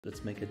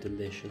Let's make a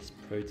delicious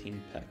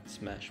protein-packed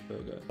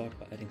smashburger. Start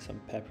by adding some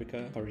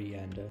paprika,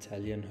 coriander,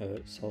 Italian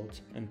herb,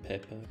 salt and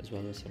pepper, as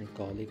well as some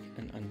garlic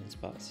and onion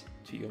spice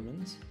to your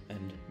mince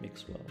and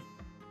mix well.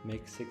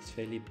 Make 6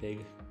 fairly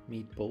big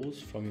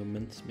meatballs from your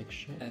mince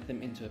mixture. Add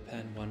them into a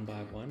pan one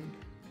by one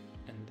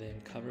and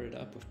then cover it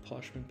up with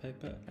parchment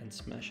paper and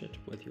smash it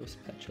with your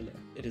spatula.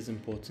 It is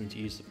important to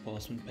use the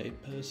parchment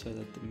paper so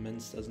that the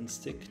mince doesn't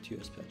stick to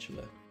your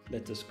spatula.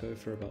 Let this go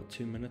for about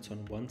 2 minutes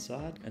on one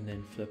side and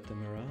then flip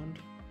them around.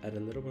 Add a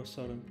little bit of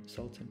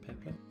salt and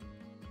pepper.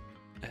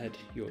 Add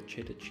your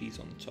cheddar cheese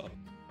on top.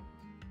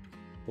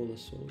 For the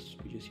sauce,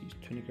 we just use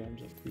 20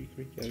 grams of Greek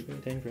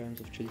yogurt, 10 grams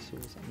of chili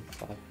sauce and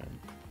 5 grams.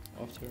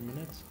 After a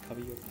minute, cover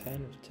your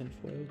pan with tin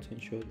foil to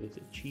ensure that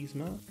the cheese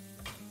melts.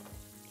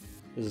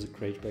 This is a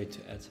great way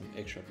to add some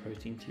extra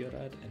protein to your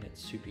diet, and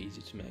it's super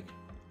easy to make.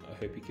 I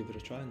hope you give it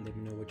a try and let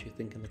me know what you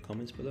think in the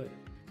comments below.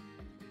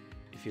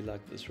 If you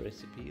like this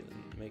recipe,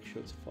 then make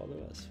sure to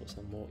follow us for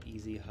some more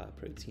easy high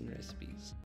protein recipes.